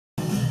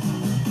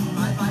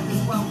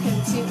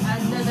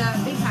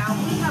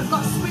I've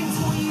got sprints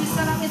for you,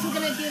 so that means we're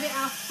going to give it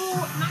our full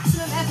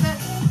maximum effort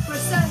for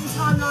a certain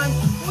timeline.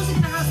 We're also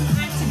going to have some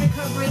active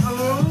recovery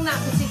along that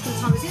particular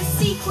time. It's in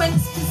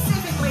sequence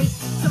specifically,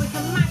 so we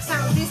can max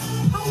out this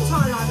whole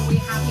timeline that we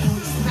have here,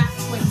 which is about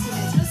 20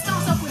 minutes. We'll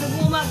start off with a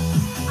warm-up.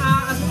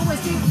 As we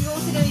always do, you're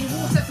also going to need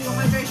water for your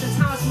hydration,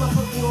 towels to mop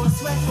up your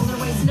sweat. We're going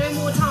to waste no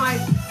more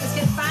time. Let's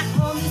get back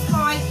on this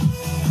bike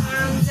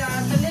and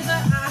deliver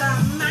at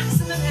our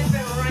maximum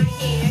effort right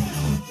here.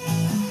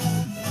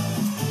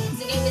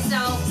 So get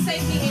yourself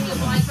safely in your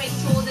bike, make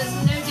sure there's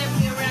no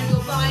debris around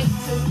your bike.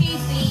 So keep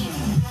the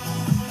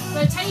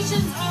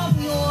rotations of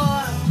your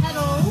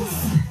pedals.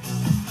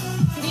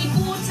 If you need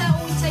water,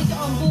 always take it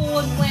on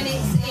board when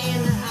it's in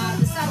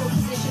the saddle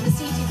position, the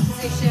seated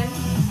position.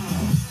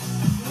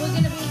 We're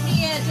going to be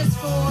here just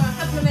for a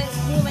couple of minutes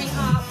warming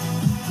up.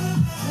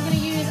 We're going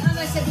to use, as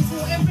I said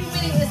before, every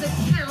minute is a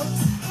count.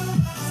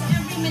 So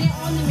every minute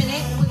on the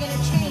minute, we're going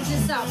to change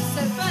this up.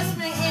 So first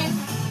minute in,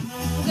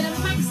 we're going to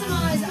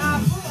maximise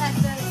our full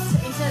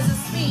efforts in terms of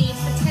speed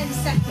for 10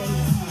 seconds.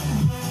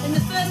 In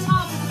the first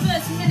half of the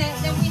first minute,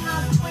 then we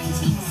have 20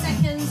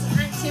 seconds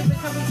active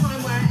recovery time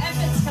where our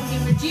efforts can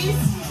be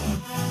reduced.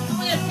 And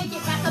we're going to pick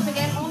it back up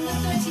again on the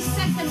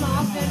 30-second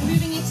mark, and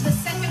moving into the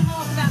second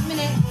half of that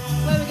minute,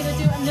 where we're going to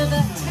do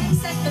another 10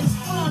 seconds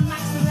full-on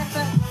maximum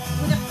effort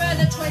with a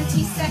further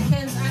 20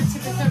 seconds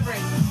active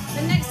recovery.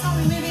 The next time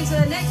we move into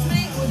the next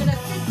minute, we're going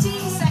to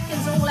 15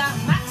 seconds all out,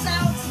 max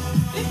out,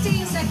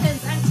 15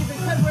 seconds active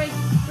recovery,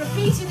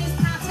 repeating this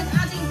pattern,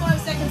 adding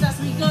 5 seconds as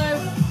we go.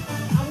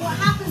 And what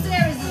happens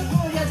there is, we've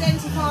already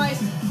identified,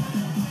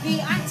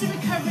 the active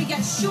recovery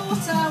gets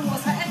shorter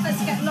whilst our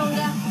efforts get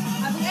longer,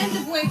 at the end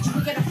of which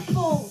we get a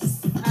full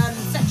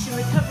section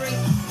recovery,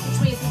 which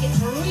means we get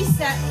to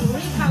reset,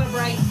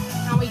 recalibrate,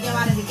 and we go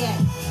at it again.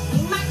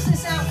 We max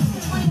this out for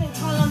the 20-minute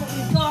timeline that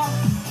we've got.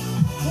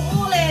 We're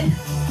all in,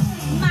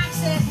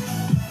 max it.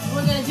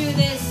 We're going to do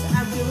this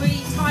and be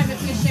really time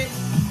efficient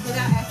with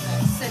our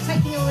efforts. So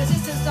taking your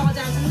resistance dial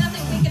down to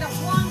nothing, pick it up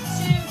 1,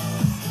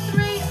 2,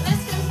 3,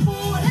 let's go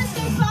 4, let's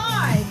go 5.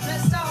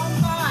 Let's start on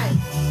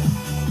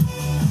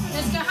 5.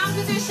 Let's go hand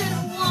position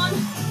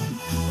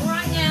 1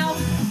 right now.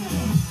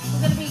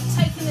 We're going to be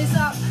taking this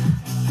up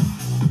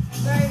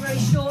very, very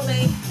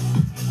shortly.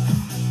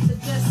 So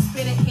just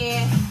spin it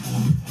here.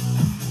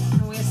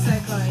 And we're so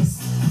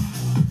close.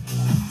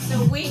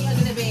 So we are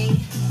going to be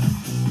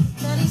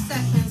 30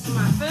 seconds from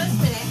our first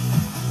minute.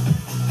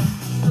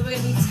 But we're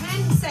going to be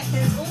 10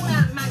 seconds all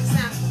out, max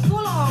out,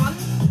 full on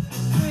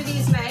through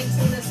these legs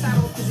in the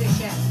saddle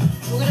position.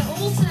 We're going to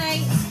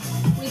alternate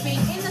with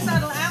being in the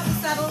saddle, out the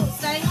saddle,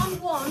 staying on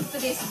 1 for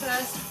this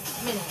first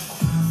minute.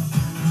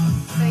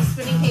 So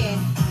spinning here.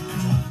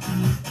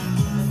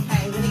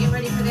 Okay, we're going to get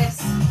ready for this.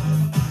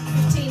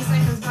 15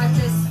 seconds,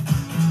 fighters.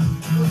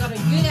 We've got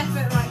a good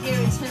effort right here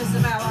in terms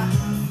of our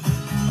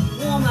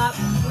warm-up.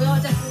 We are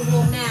definitely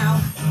warm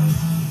now.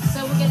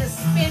 So we're going to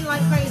spin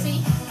like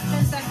crazy.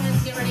 10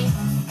 seconds, get ready.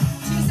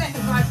 2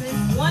 seconds, fighters.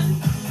 1,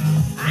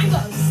 and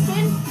go.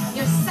 Spin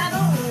your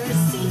saddle, and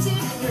you're seated,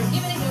 and you're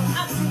giving it your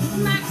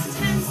absolute max.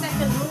 10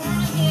 seconds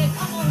right here.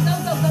 Come on, go,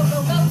 go, go, go,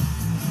 go.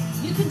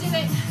 You can do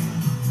it.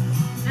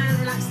 And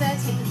relax there,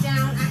 take it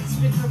down.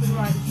 Active recovery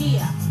right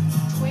here.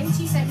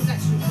 20 seconds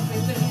active recovery.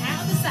 We're going to be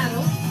out of the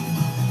saddle.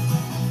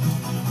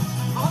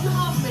 On the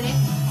half minute,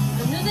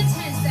 another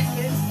 10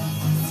 seconds.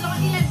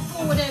 Slightly left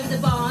forward over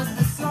the bars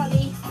and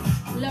slightly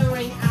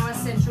lowering our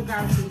central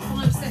gravity.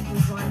 5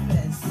 seconds,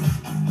 vipers.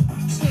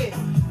 2,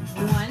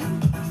 1.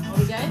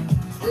 On we go.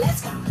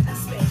 Let's go.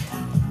 Let's spin.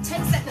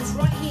 10 seconds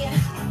right here.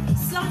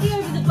 Slightly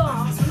over the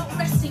bars. We're not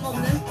resting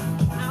on them.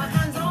 Our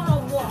hands are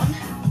on 1.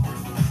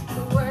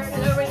 We're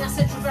lowering our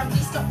central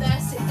gravity. Stop there.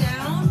 Sit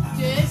down.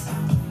 Good.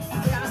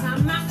 That was our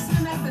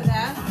maximum effort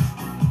there.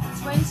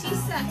 20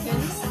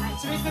 seconds.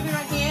 Active recovery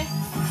right here.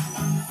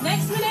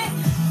 Next minute.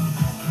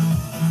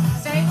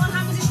 Staying on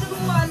hand position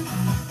number 1.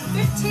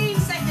 15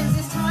 seconds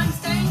this time.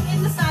 Staying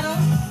in the saddle.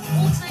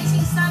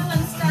 Alternating saddle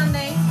and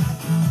standing.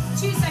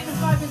 2 seconds,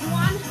 vipers.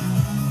 1.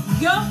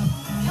 Go.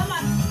 Come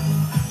on.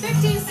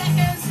 15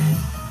 seconds.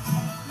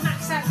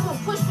 Max out. Come on.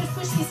 Push, push,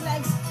 push these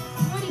legs.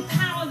 Really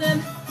power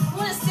them. You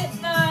want to sit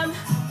firm.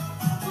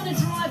 You want to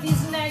drive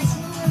these legs.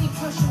 Really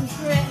push them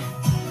through it.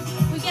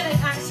 We get an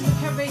active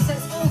recovery, so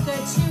it's all good.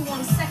 2,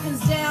 1 seconds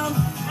down.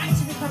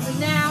 Active recovery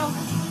now.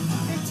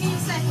 15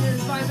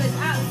 seconds, vipers,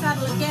 out of the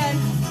saddle again.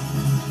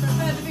 For a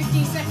further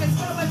 15 seconds,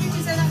 followed by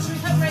 15 seconds active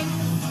recovery.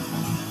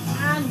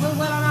 And we're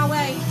well on our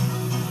way.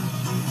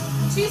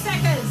 2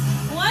 seconds.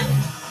 1.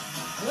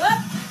 Up.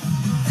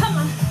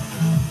 Come on.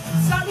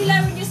 Slightly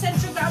lowering your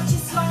central gravity,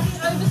 slightly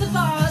over the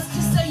bars,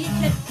 just so you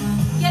can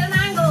get an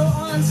angle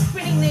on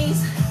spinning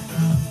these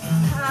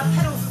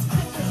pedals as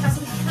quickly as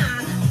we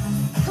can.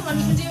 Come on,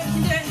 you can do it,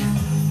 you can do it.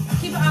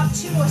 Keep it up,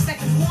 2 more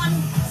seconds. 1,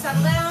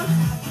 saddle down.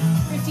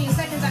 15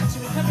 seconds,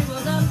 active recovery,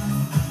 well done.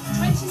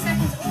 20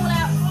 seconds, all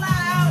out,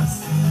 flat out.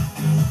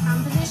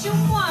 And position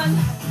 1.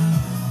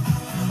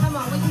 Come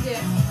on, we can do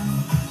it.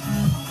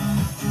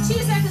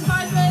 2 seconds,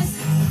 vipers.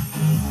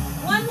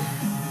 1,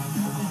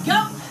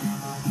 go.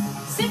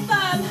 Sit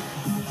firm,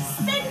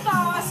 spin.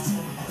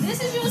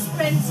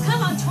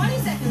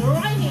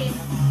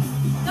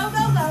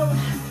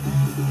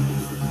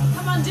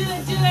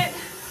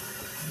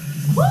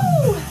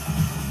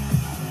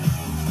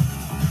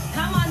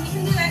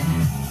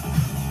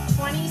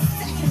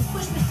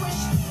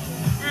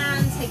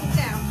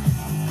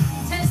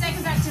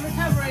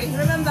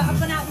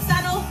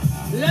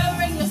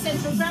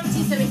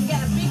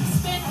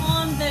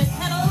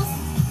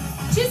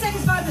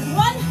 seconds.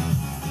 1,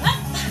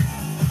 up.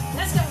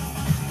 Let's go.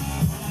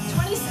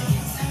 20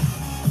 seconds.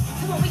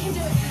 Come on, we can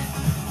do it.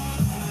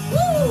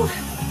 Woo!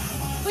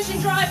 Push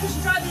and drive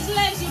these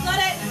legs, you got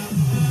it.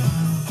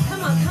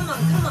 Come on, come on,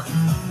 come on.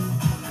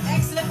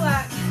 Excellent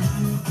work.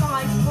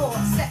 5 more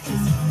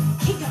seconds.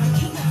 Keep going,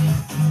 keep going.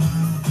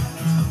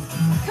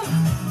 Come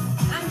on,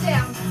 and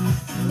down.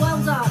 Well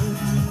done.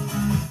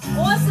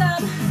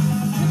 Awesome.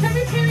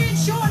 Recovery period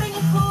shortening,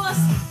 of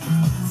course.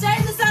 Stay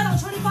in the saddle,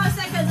 25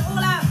 seconds, all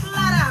out,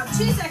 flat out.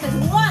 2 seconds,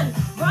 1.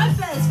 Right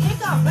first,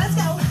 kick off, let's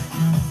go.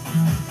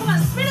 Come on,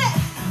 spin it.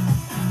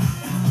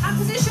 At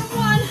position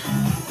 1.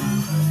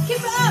 Keep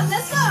it up,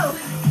 let's go.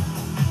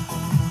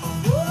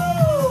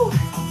 Woo!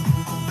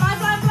 Fly,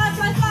 fly, fly,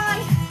 fly, fly.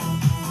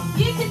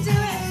 You can do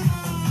it.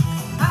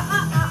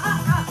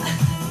 Up.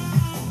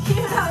 Keep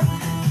it up.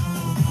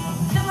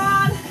 Come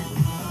on.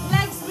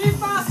 Legs move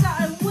faster.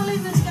 I'm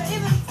willing them to go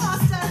even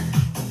faster.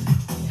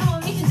 Come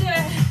on, we can do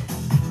it.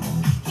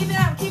 Keep it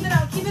up, keep it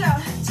up, keep it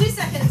up. 2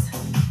 seconds.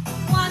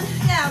 1,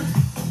 down.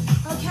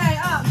 Okay,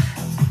 up.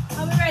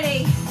 Are we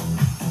ready?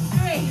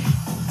 3,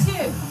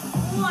 2,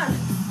 1,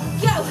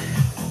 go.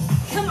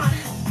 Come on.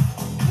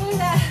 Nearly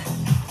there.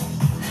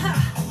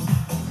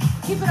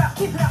 Keep it up,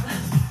 keep it up.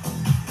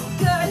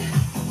 Good.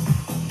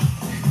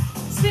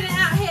 Spin it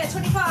out here,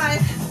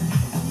 25.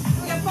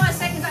 We got 5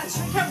 seconds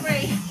active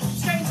recovery.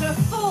 Straight into a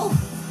full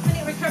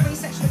minute recovery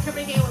section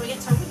recovery here where we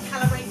get to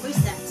recalibrate,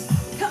 reset.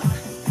 Come on.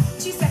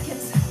 2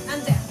 seconds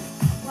and down.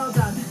 Well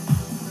done.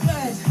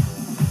 Good.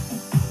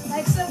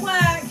 Excellent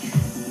work.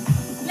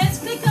 Let's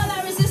click on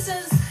that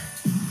resistance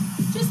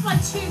just by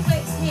 2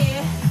 clicks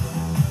here.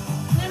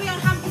 We're going to be on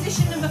hand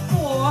position number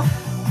 4.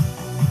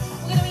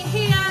 We're going to be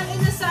here in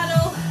the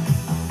saddle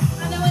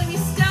and then we're going to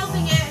be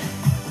stealthing it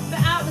but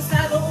out the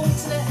saddle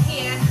alternate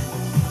here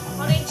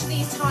on each of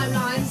these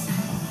timelines.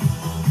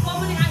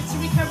 1 minute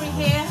active recovery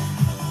here.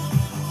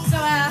 So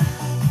our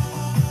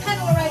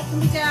pedal rate can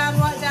be down,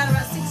 right down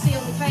about 60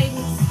 on the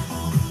cadence.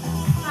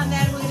 And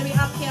then we're going to be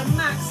up here,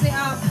 max it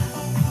up.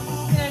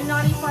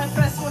 95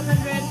 plus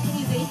 100,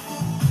 easy.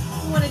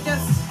 You want to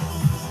just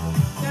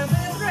go for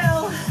the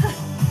thrill.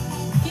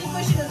 Keep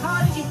pushing as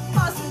hard as you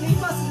possibly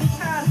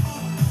can.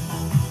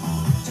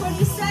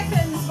 20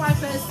 seconds,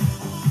 Vipers.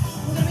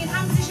 We're going to be in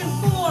hand position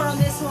 4 on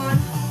this one.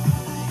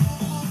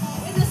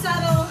 In the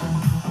saddle,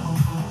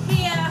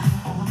 here,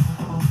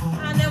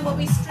 and then we'll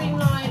be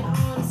streamlined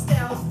on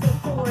stealth for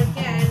 4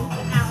 again,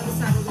 but out of the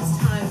saddle this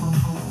time.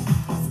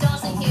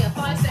 Starting here,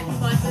 5 seconds,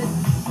 Vipers.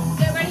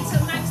 Get ready to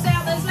max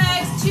out those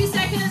legs. 2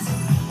 seconds.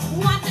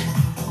 1.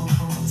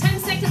 10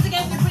 seconds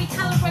again, we've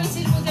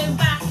recalibrated. We're going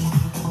back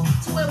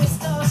to where we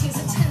started.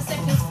 So 10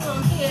 seconds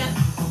from here,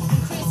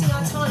 increasing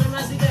our time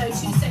as we go. 2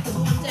 seconds,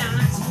 1 down,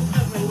 active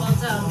recovery. Well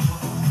done.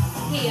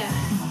 Here.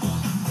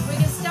 We're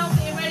going to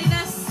stealthy in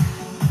readiness.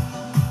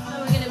 And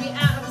we're going to be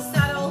out of the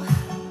saddle,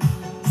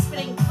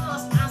 spinning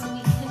fast as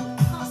we can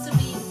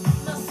possibly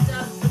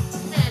muster for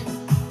 10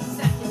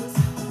 seconds.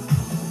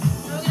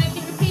 And we're going to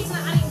keep repeating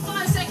that, adding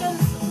 5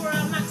 seconds for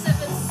our max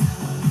efforts.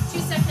 2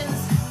 seconds.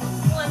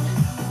 1,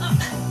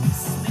 up,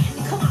 spin,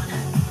 come on.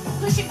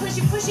 Push it, push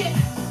it, push it.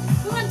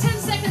 We want 10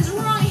 seconds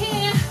right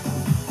here.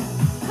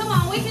 Come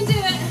on, we can do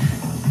it.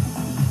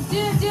 Do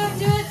it, do it,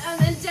 do it. And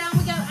then down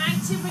we go,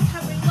 active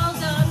recovery. Well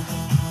done.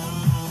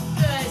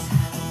 Good.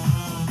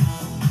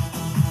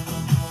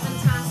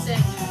 Fantastic.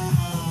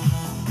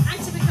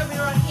 Active recovery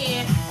right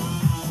here.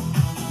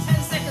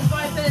 10 seconds,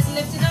 Vipers,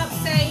 lift it up,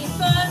 stay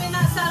firm in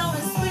that saddle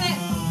and spin it.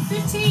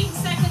 15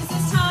 seconds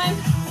this time.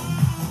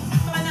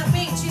 Find that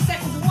beat, 2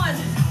 seconds, 1.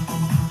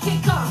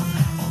 Kick off.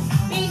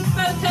 Be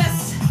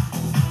focused.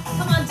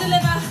 Come on,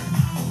 deliver.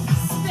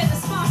 Spin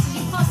as fast as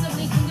you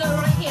possibly can go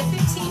right here.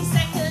 15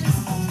 seconds.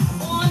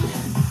 On.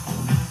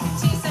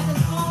 15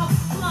 seconds off.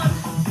 Come on.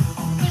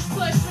 Push,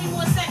 push. 3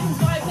 more seconds,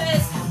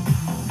 Vipers.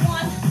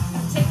 1.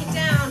 Take it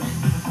down.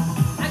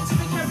 Active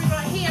recovery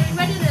right here in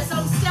readiness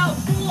on stealth.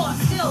 4.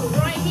 Still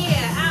right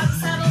here. Out the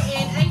saddle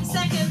in 8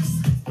 seconds.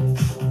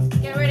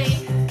 Get ready.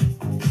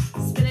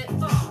 Spin it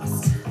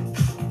fast.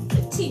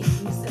 15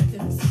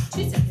 seconds.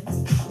 2 seconds.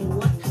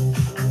 1.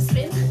 And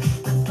spin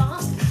as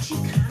fast as you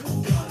can.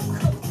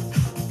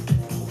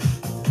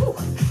 Go.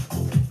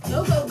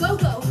 Go, go, go,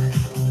 go.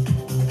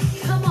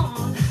 Come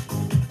on.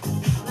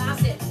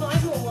 That's it.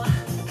 5 more.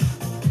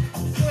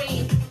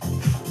 3,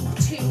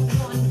 2,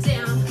 1,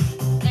 down.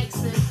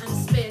 Excellent. And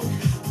spin.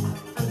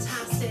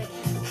 Fantastic.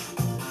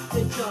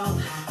 Good job.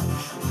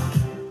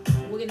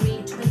 We're going to be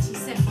 20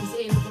 seconds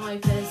in,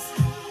 Vipers.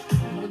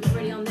 We'll get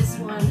ready on this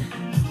one.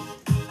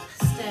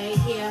 Stay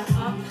here,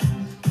 up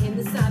in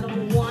the saddle.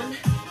 1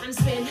 and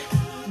spin.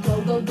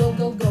 Go, go, go,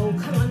 go, go.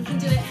 Come on, you can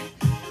do it.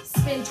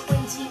 Spin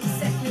 20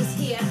 seconds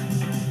here.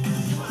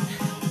 Come on.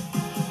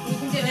 You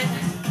can do it.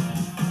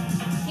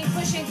 Keep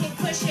pushing, keep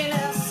pushing. Let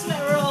that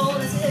sweat roll.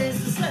 This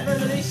is the sweat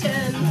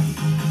revolution.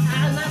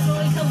 And that's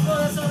what we come for,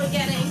 that's what we're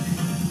getting.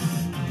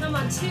 Come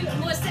on, 2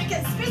 more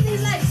seconds. Spin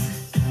these legs.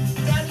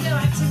 Down you go,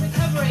 active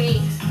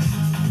recovery.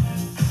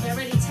 Get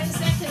ready, 10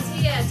 seconds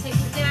here. Take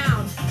it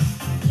down.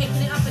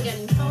 Kicking it up again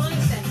in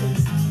 5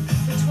 seconds.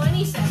 For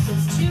 20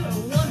 seconds. 2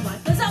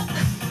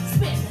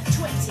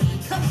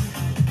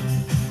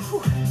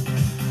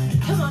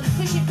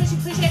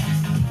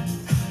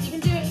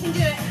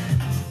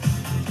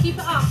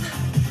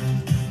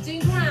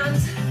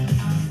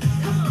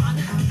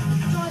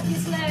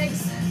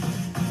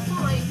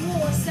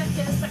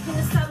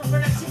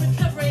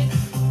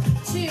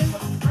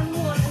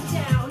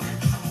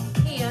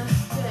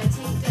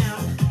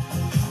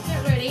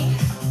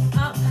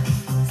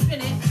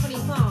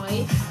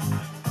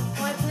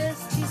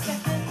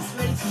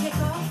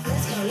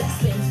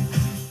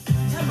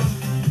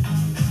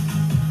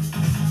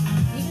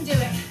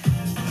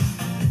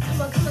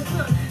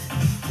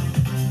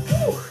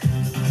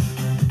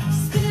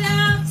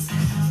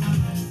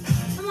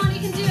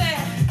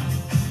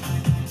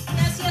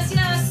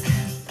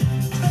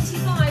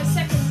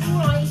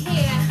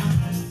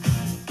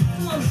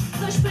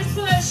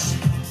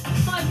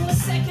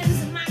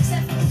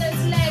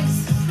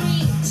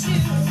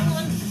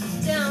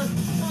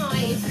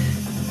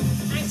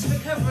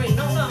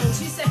 long.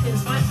 2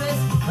 seconds, vipers.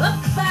 Up,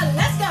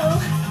 let's go.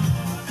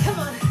 Come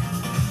on.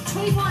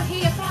 25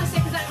 here, 5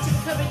 seconds active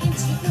recovery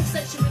into your full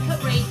section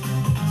recovery.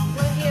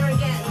 We're here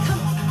again. Come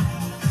on.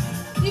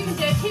 You can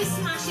do it. Keep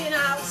smashing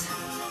out.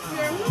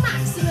 Your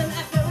maximum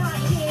effort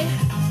right here.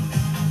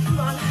 Come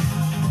on.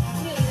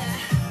 Nearly there.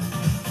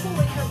 Full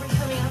recovery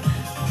coming up.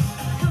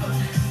 Come on.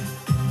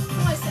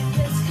 5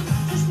 seconds. Come on.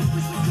 Push, push,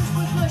 push, push, push,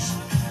 push, push.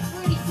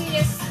 Really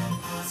fierce.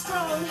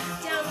 Strong.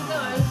 Down we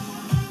go.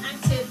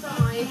 Active.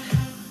 5,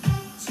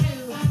 2,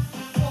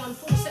 1.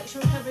 Full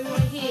section recovery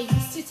right here. You can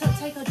sit up,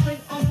 take a drink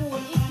on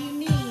board if you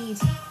need.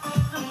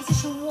 And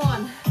position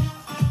 1.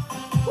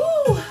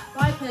 Woo!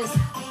 Vipers.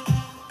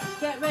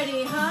 Get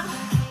ready, huh?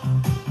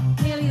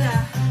 Nearly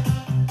there.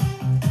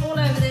 All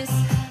over this.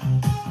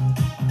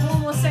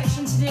 One more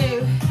section to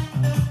do.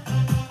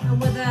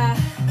 And we're there.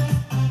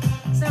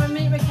 So a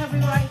minute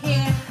recovery right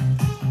here.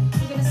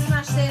 We're going to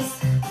smash this.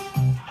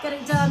 Get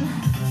it done.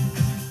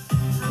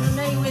 And I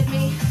know you're with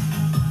me.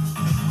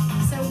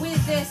 So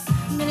with this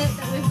minute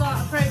that we've got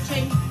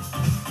approaching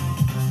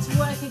to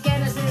work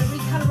again as a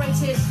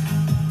recalibrated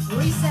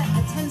reset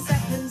at 10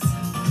 seconds.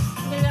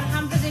 We're going to go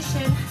hand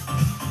position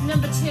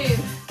number 2.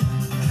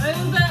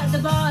 Over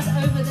the bars,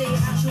 over the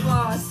actual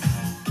bars.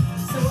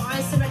 So we're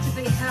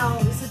isometrically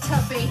held. It's a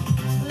toughie.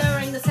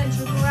 Lowering the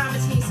centre of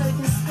gravity so we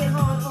can spin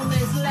hard on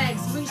those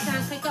legs. Reach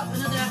down, pick up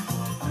another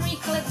 3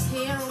 clicks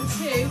here on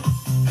 2.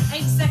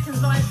 8 seconds,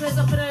 vipers,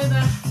 up and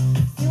over.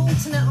 The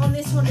alternate on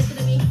this one is going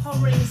to be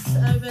hovering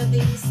over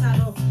the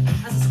saddle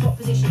as a squat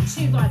position.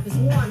 2 vipers,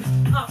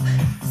 1, up,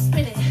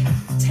 spin it.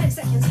 10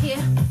 seconds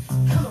here.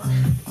 Come on,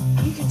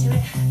 you can do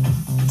it.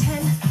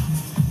 10,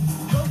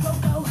 go, go,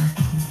 go.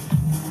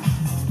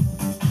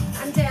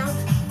 And down,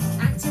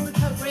 active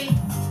recovery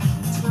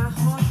to our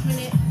half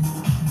minute.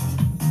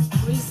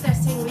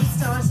 Resetting,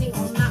 restarting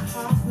on that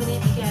half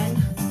minute again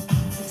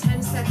for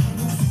 10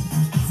 seconds.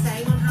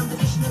 Staying on hand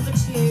position number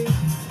 2.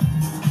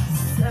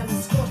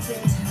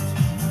 Squatted.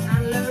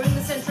 And lowering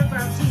the centre of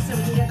gravity so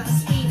we can get that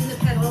speed in the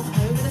pedal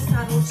over the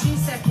saddle. 2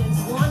 seconds.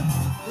 1,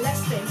 let's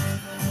spin.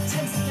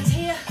 10 seconds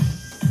here.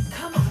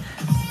 Come on.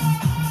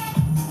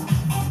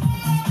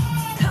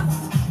 Come on.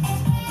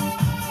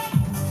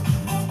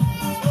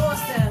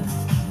 Awesome.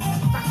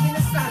 Back in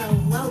the saddle.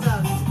 Well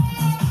done.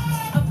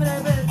 Up and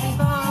over the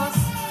bars.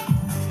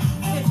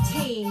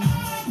 15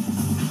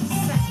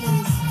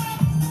 seconds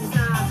is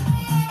our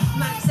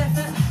max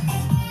effort.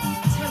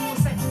 10 more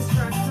seconds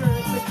for our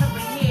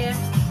recovery here.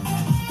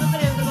 Up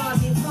and over the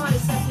bars in 5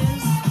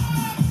 seconds.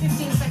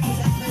 15 seconds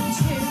effort.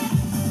 2,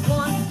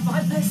 1.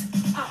 Vipers.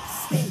 Up.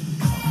 Spin.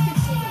 Come on.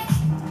 15.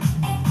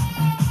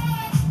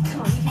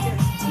 Come on, you can do it.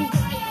 Team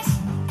great.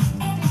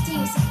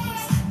 15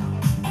 seconds.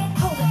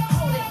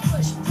 Hold it,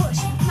 push,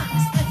 push. Max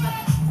effort.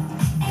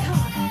 Come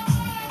on,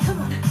 come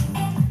on.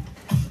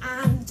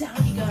 And down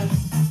you go.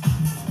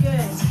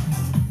 Good.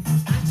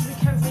 Active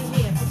recovery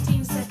here.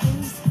 15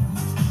 seconds.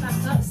 Back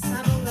up,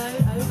 saddle low,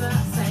 over,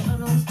 stay on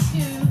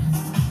 2.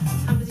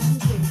 And position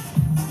 2.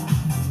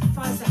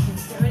 5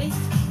 seconds. Get ready.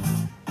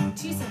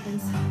 2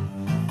 seconds.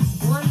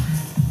 1,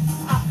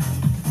 up.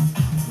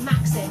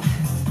 Max it.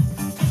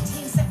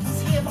 15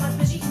 seconds here,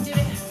 vipers. You can do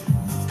it.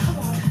 Come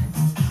on.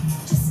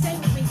 Just stay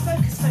with me.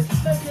 Focus, focus,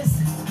 focus.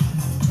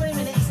 20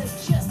 minutes of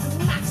just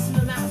the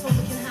maximum amount of fun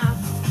we can have.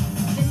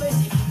 The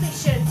most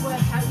efficient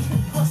workout you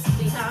can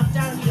possibly have.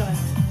 Down you go.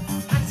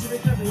 Active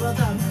recovery. Well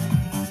done.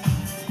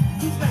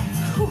 Deep breath.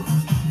 Whew.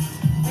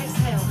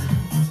 Exhale.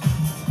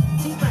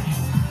 Deep breath.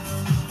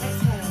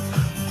 Exhale.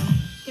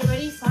 Get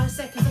ready. 5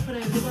 seconds up and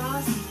over the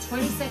bars.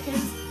 20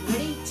 seconds.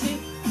 Ready? 2,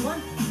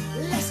 1.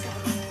 Let's go.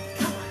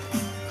 Come on.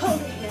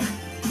 Hold it here.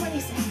 20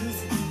 seconds.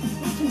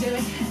 We can do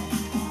it.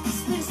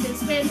 Spin, spin,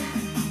 spin.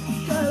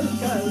 Go,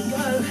 go,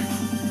 go.